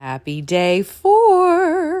Happy day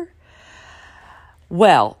 4.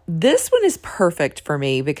 Well, this one is perfect for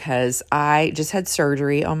me because I just had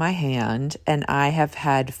surgery on my hand and I have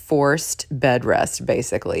had forced bed rest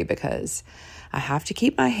basically because I have to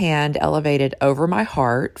keep my hand elevated over my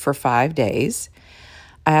heart for 5 days.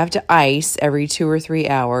 I have to ice every 2 or 3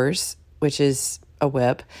 hours, which is a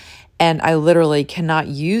whip. And I literally cannot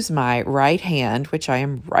use my right hand, which I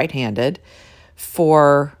am right-handed,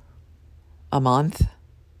 for a month.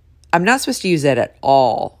 I'm not supposed to use it at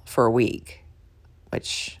all for a week,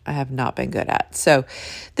 which I have not been good at. So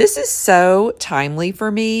this is so timely for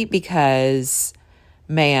me because,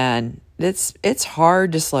 man, it's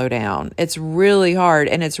hard to slow down. It's really hard.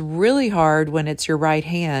 And it's really hard when it's your right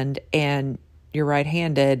hand and you're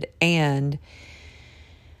right-handed and,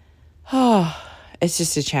 it's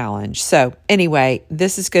just a challenge. So anyway,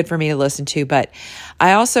 this is good for me to listen to, but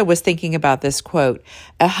I also was thinking about this quote: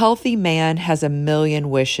 a healthy man has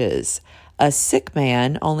 1,000,000 wishes. A sick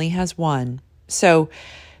man only has one. So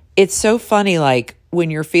it's so funny, like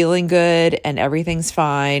when you're feeling good and everything's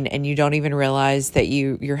fine and you don't even realize that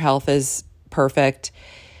your health is perfect,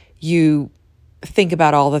 you think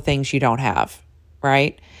about all the things you don't have,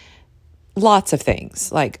 right? Lots of things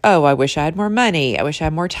like, oh, I wish I had more money. I wish I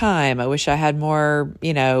had more time. I wish I had more,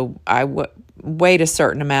 weighed a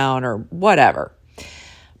certain amount or whatever.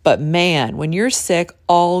 But man, when you're sick,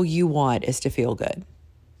 all you want is to feel good,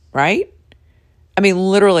 right? I mean,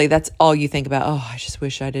 literally, that's all you think about. Oh, I just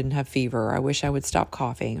wish I didn't have fever. I wish I would stop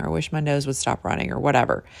coughing, or I wish my nose would stop running, or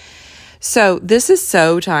whatever. So this is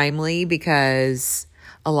so timely because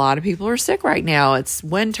a lot of people are sick right now. It's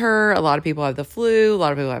winter. A lot of people have the flu. A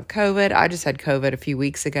lot of people have COVID. I just had COVID a few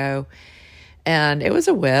weeks ago, and it was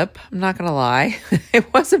a whip. I'm not going to lie.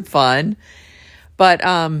 It wasn't fun, but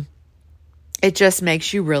it just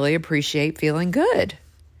makes you really appreciate feeling good.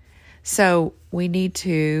 So we need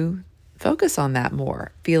to focus on that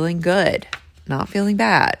more. Feeling good, not feeling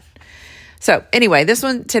bad. So anyway, this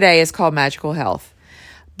one today is called Magical Health.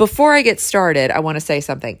 Before I get started, I want to say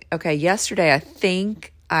something. Okay, yesterday I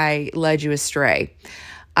think I led you astray.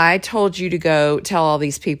 I told you to go tell all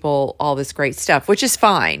these people all this great stuff, which is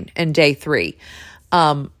fine in day 3.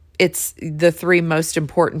 It's the 3 most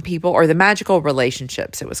important people, or the magical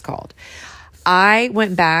relationships, it was called. I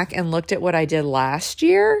went back and looked at what I did last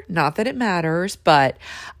year. Not that it matters, but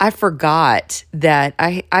I forgot that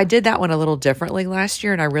I did that one a little differently last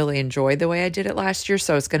year, and I really enjoyed the way I did it last year.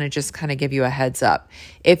 So it's going to just kind of give you a heads up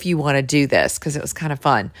if you want to do this, because it was kind of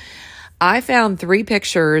fun. I found 3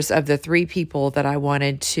 pictures of the 3 people that I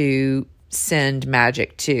wanted to send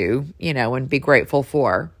magic to, and be grateful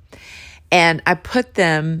for. And I put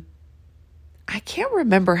them, I can't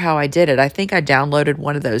remember how I did it. I think I downloaded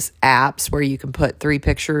one of those apps where you can put 3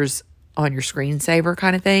 pictures on your screensaver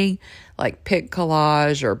kind of thing, like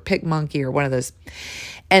PicCollage or PicMonkey or one of those.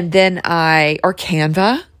 And then or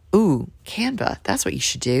Canva. Ooh, Canva. That's what you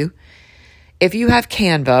should do. If you have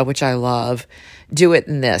Canva, which I love, do it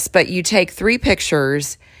in this. But you take 3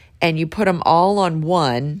 pictures and you put them all on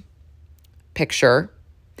one picture,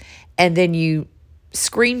 and then you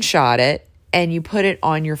screenshot it and you put it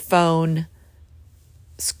on your phone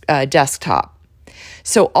desktop.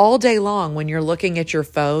 So all day long, when you're looking at your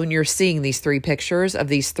phone, you're seeing these 3 pictures of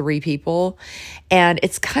these 3 people. And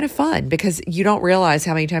it's kind of fun because you don't realize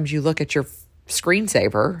how many times you look at your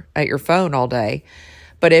screensaver at your phone all day.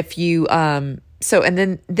 But if you, and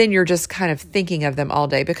then you're just kind of thinking of them all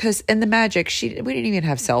day, because in the magic, we didn't even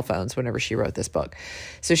have cell phones whenever she wrote this book.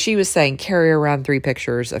 So she was saying, carry around 3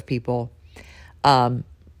 pictures of people.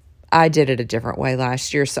 I did it a different way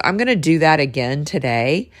last year. So I'm going to do that again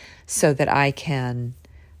today so that I can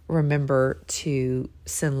remember to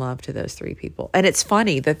send love to those 3 people. And it's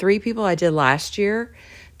funny, the 3 people I did last year,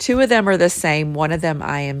 2 of them are the same. One of them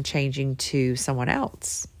I am changing to someone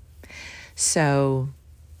else. So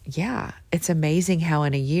yeah, it's amazing how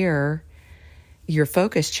in a year your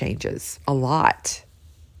focus changes a lot.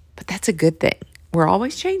 But that's a good thing. We're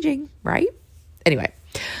always changing, right? Anyway,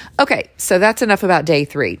 okay, so that's enough about day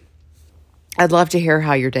 3. I'd love to hear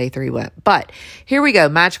how your day 3 went. But here we go,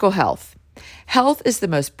 magical health. Health is the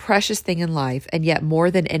most precious thing in life, and yet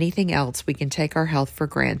more than anything else, we can take our health for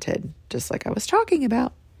granted, just like I was talking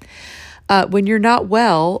about. When you're not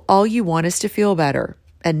well, all you want is to feel better,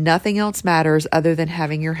 and nothing else matters other than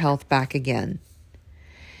having your health back again.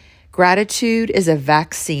 Gratitude is a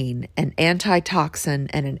vaccine, an antitoxin,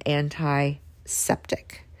 and an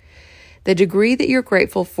antiseptic. The degree that you're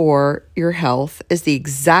grateful for your health is the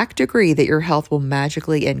exact degree that your health will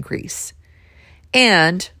magically increase.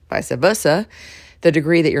 And vice versa, the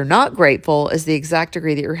degree that you're not grateful is the exact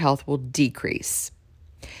degree that your health will decrease.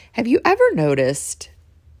 Have you ever noticed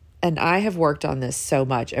and I have worked on this so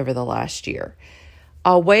much over the last year.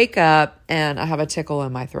 I'll wake up and I have a tickle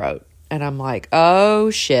in my throat. And I'm like, oh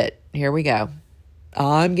shit, here we go.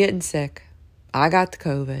 I'm getting sick. I got the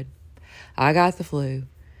COVID. I got the flu.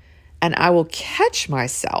 And I will catch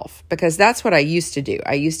myself because that's what I used to do.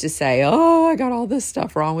 I used to say, oh, I got all this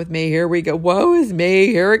stuff wrong with me. Here we go. Woe is me.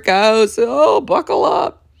 Here it goes. Oh, buckle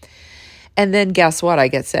up. And then guess what? I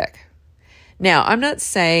get sick. Now, I'm not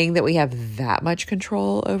saying that we have that much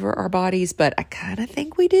control over our bodies, but I kind of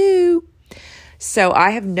think we do. So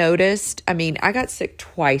I have noticed, I got sick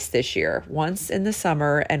twice this year, once in the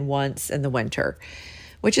summer and once in the winter,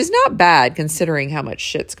 which is not bad considering how much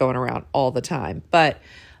shit's going around all the time. But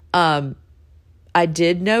I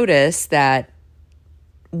did notice that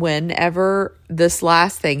whenever this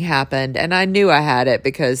last thing happened, and I knew I had it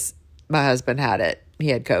because my husband had it, he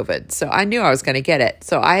had COVID. So I knew I was going to get it.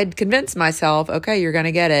 So I had convinced myself, okay, you're going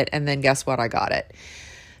to get it. And then guess what? I got it.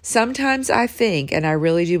 Sometimes I think, and I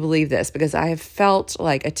really do believe this because I have felt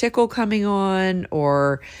like a tickle coming on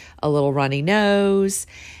or a little runny nose.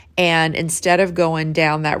 And instead of going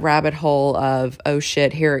down that rabbit hole of, oh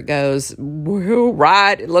shit, here it goes,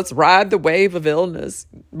 let's ride the wave of illness,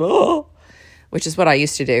 which is what I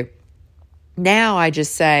used to do. Now I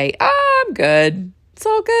just say, I'm good. It's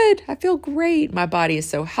all good. I feel great. My body is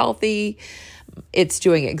so healthy. It's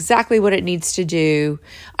doing exactly what it needs to do.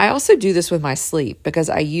 I also do this with my sleep because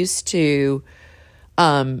I used to,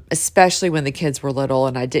 especially when the kids were little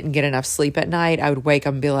and I didn't get enough sleep at night, I would wake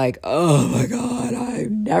up and be like, oh my God,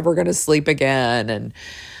 I'm never going to sleep again. And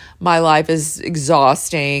my life is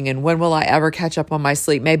exhausting. And when will I ever catch up on my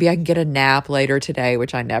sleep? Maybe I can get a nap later today,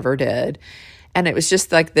 which I never did. And it was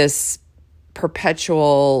just like this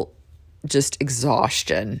perpetual just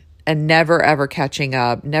exhaustion and never ever catching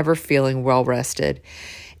up, never feeling well rested.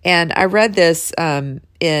 And I read this in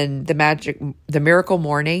The Miracle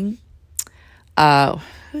Morning.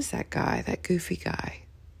 Who's that guy? That goofy guy.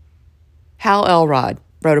 Hal Elrod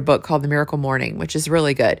wrote a book called The Miracle Morning, which is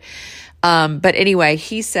really good. But anyway,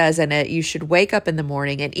 he says in it, you should wake up in the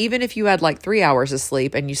morning, and even if you had like 3 hours of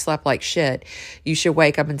sleep and you slept like shit, you should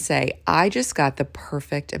wake up and say, I just got the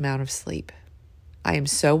perfect amount of sleep. I am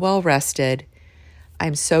so well rested.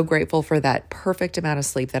 I'm so grateful for that perfect amount of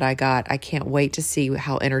sleep that I got. I can't wait to see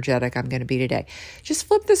how energetic I'm going to be today. Just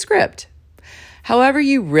flip the script. However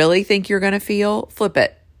you really think you're going to feel, flip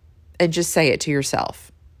it and just say it to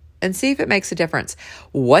yourself and see if it makes a difference.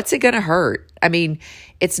 What's it going to hurt?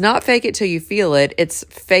 It's not fake it till you feel it. It's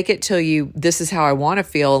fake it till this is how I want to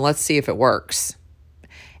feel, and let's see if it works.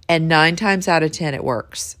 And 9 times out of 10, it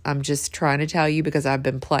works. I'm just trying to tell you because I've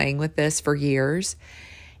been playing with this for years.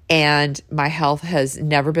 And my health has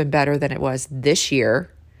never been better than it was this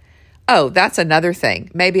year. Oh, that's another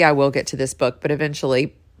thing. Maybe I will get to this book, but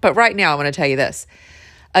eventually. But right now, I want to tell you this.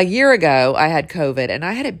 A year ago, I had COVID, and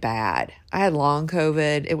I had it bad. I had long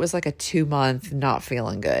COVID. It was like a 2-month not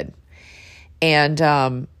feeling good. And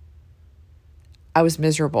I was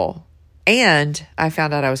miserable. And I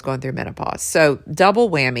found out I was going through menopause. So double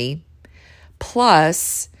whammy.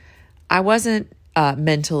 Plus, I wasn't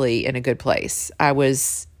mentally in a good place. I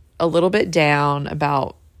was a little bit down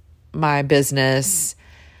about my business,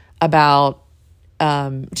 about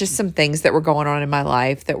just some things that were going on in my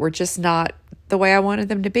life that were just not the way I wanted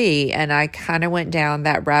them to be. And I kind of went down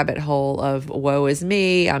that rabbit hole of woe is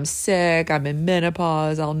me. I'm sick. I'm in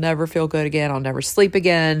menopause. I'll never feel good again. I'll never sleep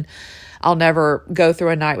again. I'll never go through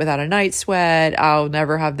a night without a night sweat. I'll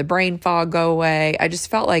never have the brain fog go away. I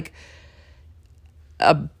just felt like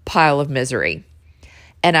a pile of misery.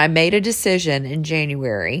 And I made a decision in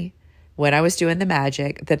January when I was doing the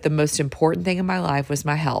magic that the most important thing in my life was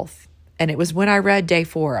my health. And it was when I read day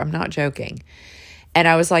 4. I'm not joking. And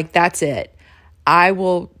I was like, that's it. I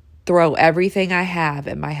will throw everything I have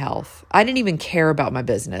at my health. I didn't even care about my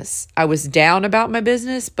business. I was down about my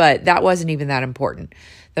business, but that wasn't even that important.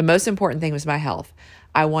 The most important thing was my health.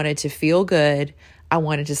 I wanted to feel good. I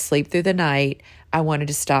wanted to sleep through the night. I wanted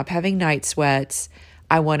to stop having night sweats.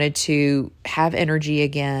 I wanted to have energy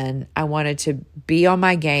again. I wanted to be on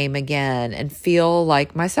my game again and feel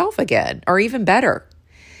like myself again, or even better.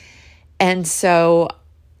 And so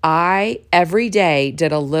I, every day,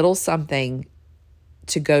 did a little something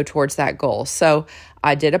to go towards that goal. So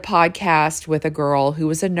I did a podcast with a girl who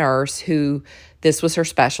was a nurse who this was her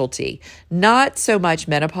specialty. Not so much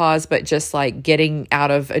menopause, but just like getting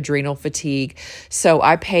out of adrenal fatigue. So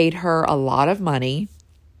I paid her a lot of money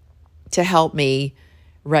to help me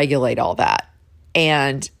regulate all that.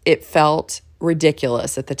 And it felt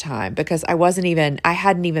ridiculous at the time because I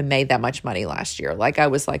hadn't even made that much money last year. Like I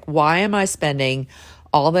was like, why am I spending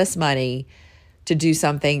all this money to do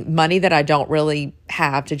something, money that I don't really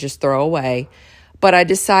have to just throw away. But I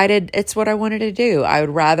decided it's what I wanted to do. I would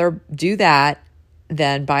rather do that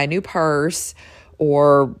than buy a new purse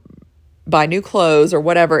or buy new clothes or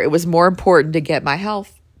whatever. It was more important to get my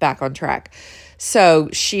health back on track. So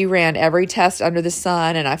she ran every test under the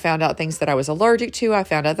sun, and I found out things that I was allergic to. I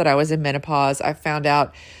found out that I was in menopause. I found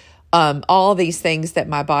out all these things that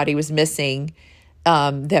my body was missing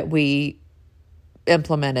that we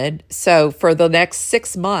implemented. So for the next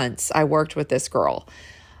 6 months, I worked with this girl,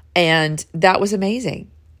 and that was amazing.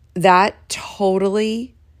 That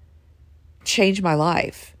totally changed my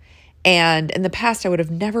life. And in the past, I would have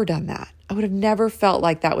never done that. I would have never felt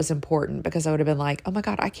like that was important, because I would have been like, oh my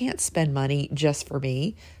God, I can't spend money just for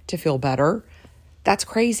me to feel better. That's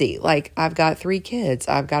crazy. Like, I've got 3 kids.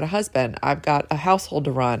 I've got a husband. I've got a household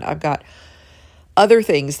to run. I've got other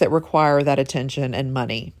things that require that attention and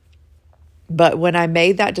money. But when I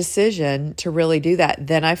made that decision to really do that,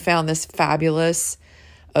 then I found this fabulous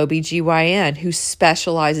OBGYN who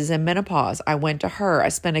specializes in menopause. I went to her. I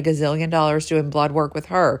spent $1 gazillion doing blood work with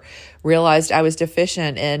her, realized I was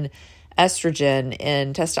deficient in estrogen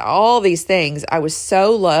and all these things. I was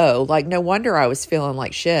so low, like no wonder I was feeling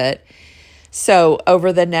like shit. So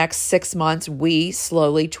over the next 6 months, we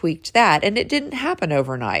slowly tweaked that, and it didn't happen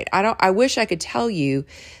overnight. I wish I could tell you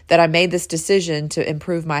that I made this decision to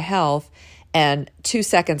improve my health, and 2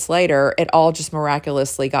 seconds later, it all just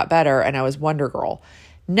miraculously got better and I was Wonder Girl.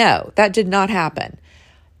 No, that did not happen.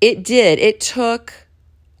 It did. It took,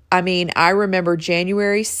 I remember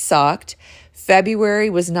January sucked. February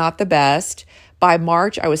was not the best. By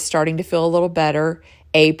March, I was starting to feel a little better.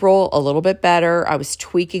 April, a little bit better. I was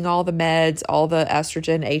tweaking all the meds, all the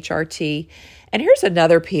estrogen, HRT. And here's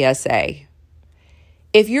another PSA.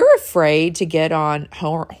 If you're afraid to get on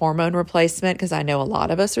hormone replacement, because I know a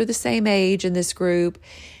lot of us are the same age in this group,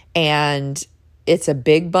 and it's a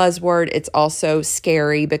big buzzword. It's also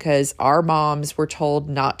scary because our moms were told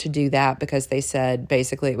not to do that because they said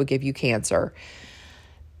basically it would give you cancer.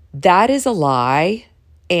 That is a lie.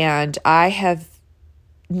 And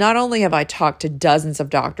not only have I talked to dozens of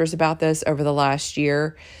doctors about this over the last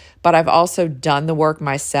year, but I've also done the work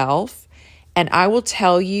myself. And I will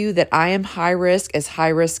tell you that I am high risk as high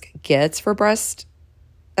risk gets for breast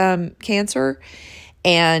cancer.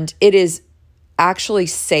 And it is actually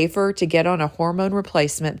safer to get on a hormone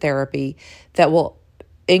replacement therapy that will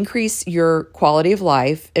increase your quality of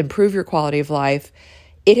life, improve your quality of life.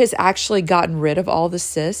 It has actually gotten rid of all the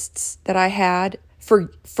cysts that I had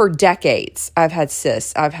for decades. I've had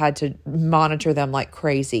cysts. I've had to monitor them like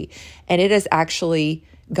crazy. And it has actually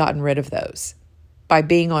gotten rid of those by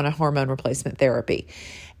being on a hormone replacement therapy.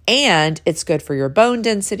 And it's good for your bone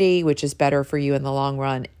density, which is better for you in the long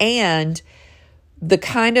run. And the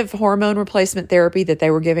kind of hormone replacement therapy that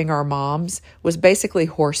they were giving our moms was basically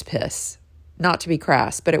horse piss. Not to be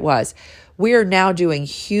crass, but it was. We are now doing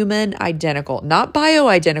human identical, not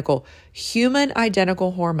bioidentical, human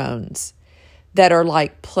identical hormones that are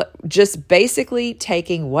like just basically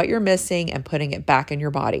taking what you're missing and putting it back in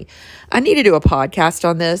your body. I need to do a podcast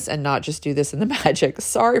on this and not just do this in the magic.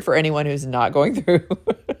 Sorry for anyone who's not going through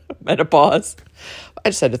menopause. I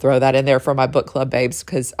just had to throw that in there for my book club babes,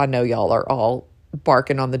 because I know y'all are all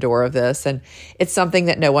barking on the door of this, and it's something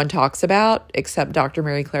that no one talks about except Dr.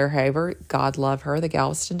 Mary Claire Haver. God love her, The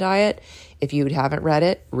Galveston Diet. If you haven't read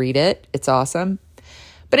it, read it. It's awesome.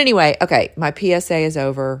 But anyway, okay, my PSA is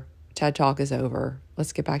over. TED Talk is over.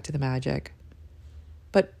 Let's get back to the magic.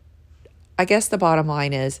 But I guess the bottom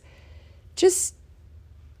line is just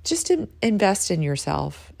invest in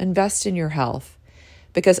yourself, invest in your health,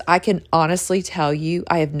 because I can honestly tell you,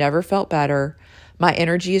 I have never felt better. My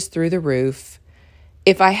energy is through the roof.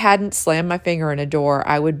 If I hadn't slammed my finger in a door,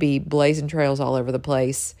 I would be blazing trails all over the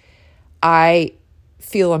place. I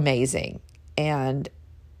feel amazing. And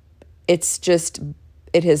it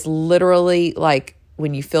has literally, like,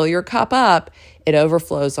 when you fill your cup up, it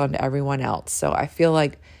overflows onto everyone else. So I feel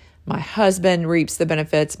like my husband reaps the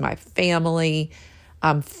benefits, my family.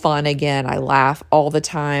 I'm fun again. I laugh all the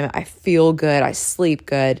time. I feel good. I sleep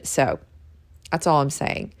good. So that's all I'm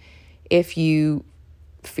saying. If you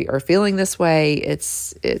are feeling this way,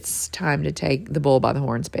 it's time to take the bull by the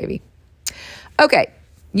horns, baby. Okay,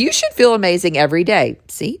 you should feel amazing every day.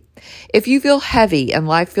 See? If you feel heavy and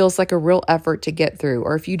life feels like a real effort to get through,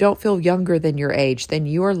 or if you don't feel younger than your age, then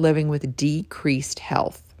you are living with decreased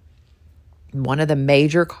health. One of the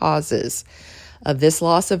major causes of this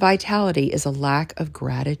loss of vitality is a lack of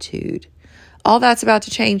gratitude. All that's about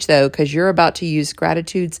to change, though, because you're about to use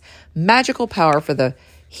gratitude's magical power for the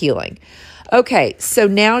healing. Okay, so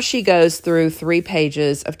now she goes through 3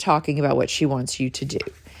 pages of talking about what she wants you to do.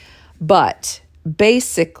 But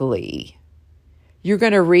basically, you're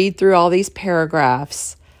going to read through all these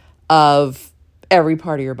paragraphs of every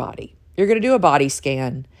part of your body. You're going to do a body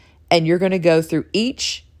scan, and you're going to go through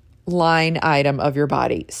each line item of your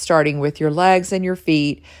body, starting with your legs and your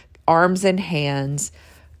feet, arms and hands.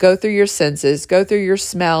 Go through your senses, go through your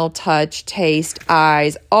smell, touch, taste,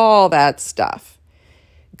 eyes, all that stuff.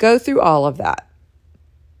 Go through all of that.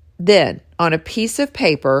 Then on a piece of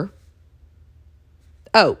paper,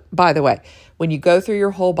 oh, by the way, when you go through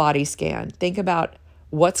your whole body scan, think about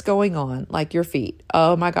what's going on, like your feet.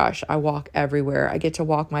 Oh my gosh, I walk everywhere. I get to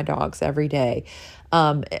walk my dogs every day.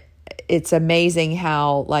 It's amazing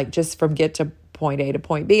how, like, just from get to point A to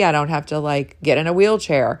point B, I don't have to like get in a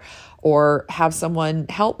wheelchair or have someone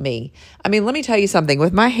help me. I mean, let me tell you something.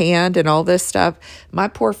 With my hand and all this stuff, my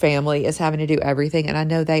poor family is having to do everything, and I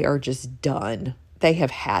know they are just done. They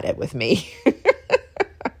have had it with me.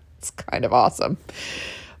 It's kind of awesome.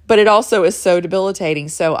 But it also is so debilitating.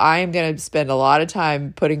 So I am going to spend a lot of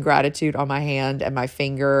time putting gratitude on my hand and my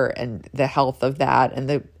finger and the health of that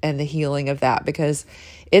and the healing of that, because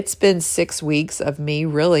it's been 6 weeks of me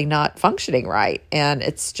really not functioning right. And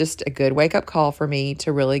it's just a good wake-up call for me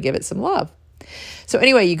to really give it some love. So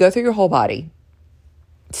anyway, you go through your whole body,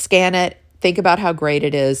 scan it, think about how great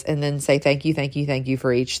it is, and then say thank you, thank you, thank you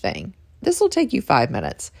for each thing. This will take you 5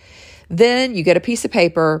 minutes. Then you get a piece of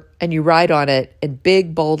paper and you write on it in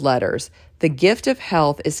big, bold letters, "The gift of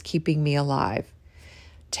health is keeping me alive."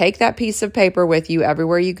 Take that piece of paper with you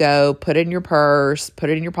everywhere you go, put it in your purse, put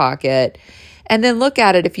it in your pocket, and then look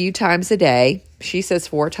at it a few times a day. She says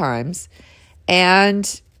 4 times,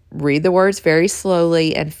 and read the words very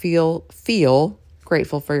slowly and feel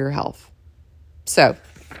grateful for your health. So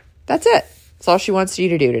that's it. That's all she wants you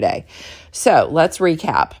to do today. So let's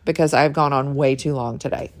recap, because I've gone on way too long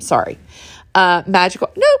today. Sorry. Magical.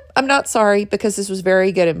 Nope, I'm not sorry, because this was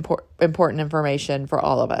very good, important information for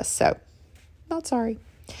all of us. So not sorry.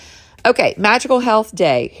 Okay. Magical Health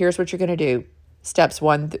Day. Here's what you're going to do. Steps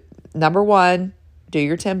number 1, do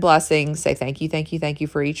your 10 blessings. Say thank you, thank you, thank you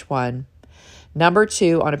for each one. Number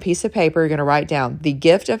 2, on a piece of paper, you're going to write down, "The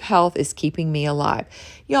gift of health is keeping me alive."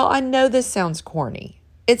 Y'all, I know this sounds corny.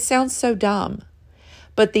 It sounds so dumb.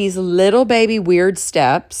 But these little baby weird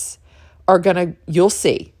steps are you'll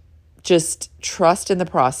see. Just trust in the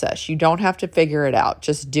process. You don't have to figure it out.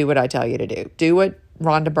 Just do what I tell you to do. Do what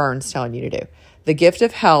Rhonda Byrne's telling you to do. The gift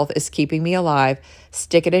of health is keeping me alive.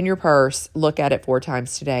 Stick it in your purse. Look at it 4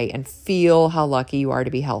 times today and feel how lucky you are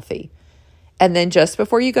to be healthy. And then just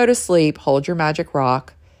before you go to sleep, hold your magic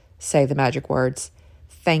rock, say the magic words,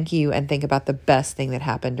 thank you, and think about the best thing that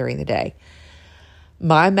happened during the day.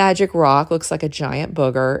 My magic rock looks like a giant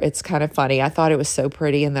booger. It's kind of funny. I thought it was so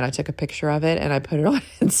pretty, and then I took a picture of it and I put it on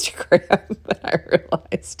Instagram, but I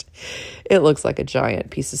realized it looks like a giant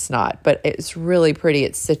piece of snot, but it's really pretty.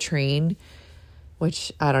 It's citrine,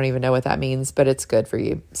 which I don't even know what that means, but it's good for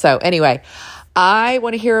you. So anyway, I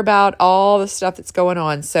want to hear about all the stuff that's going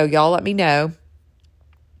on. So y'all let me know,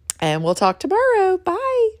 and we'll talk tomorrow.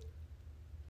 Bye.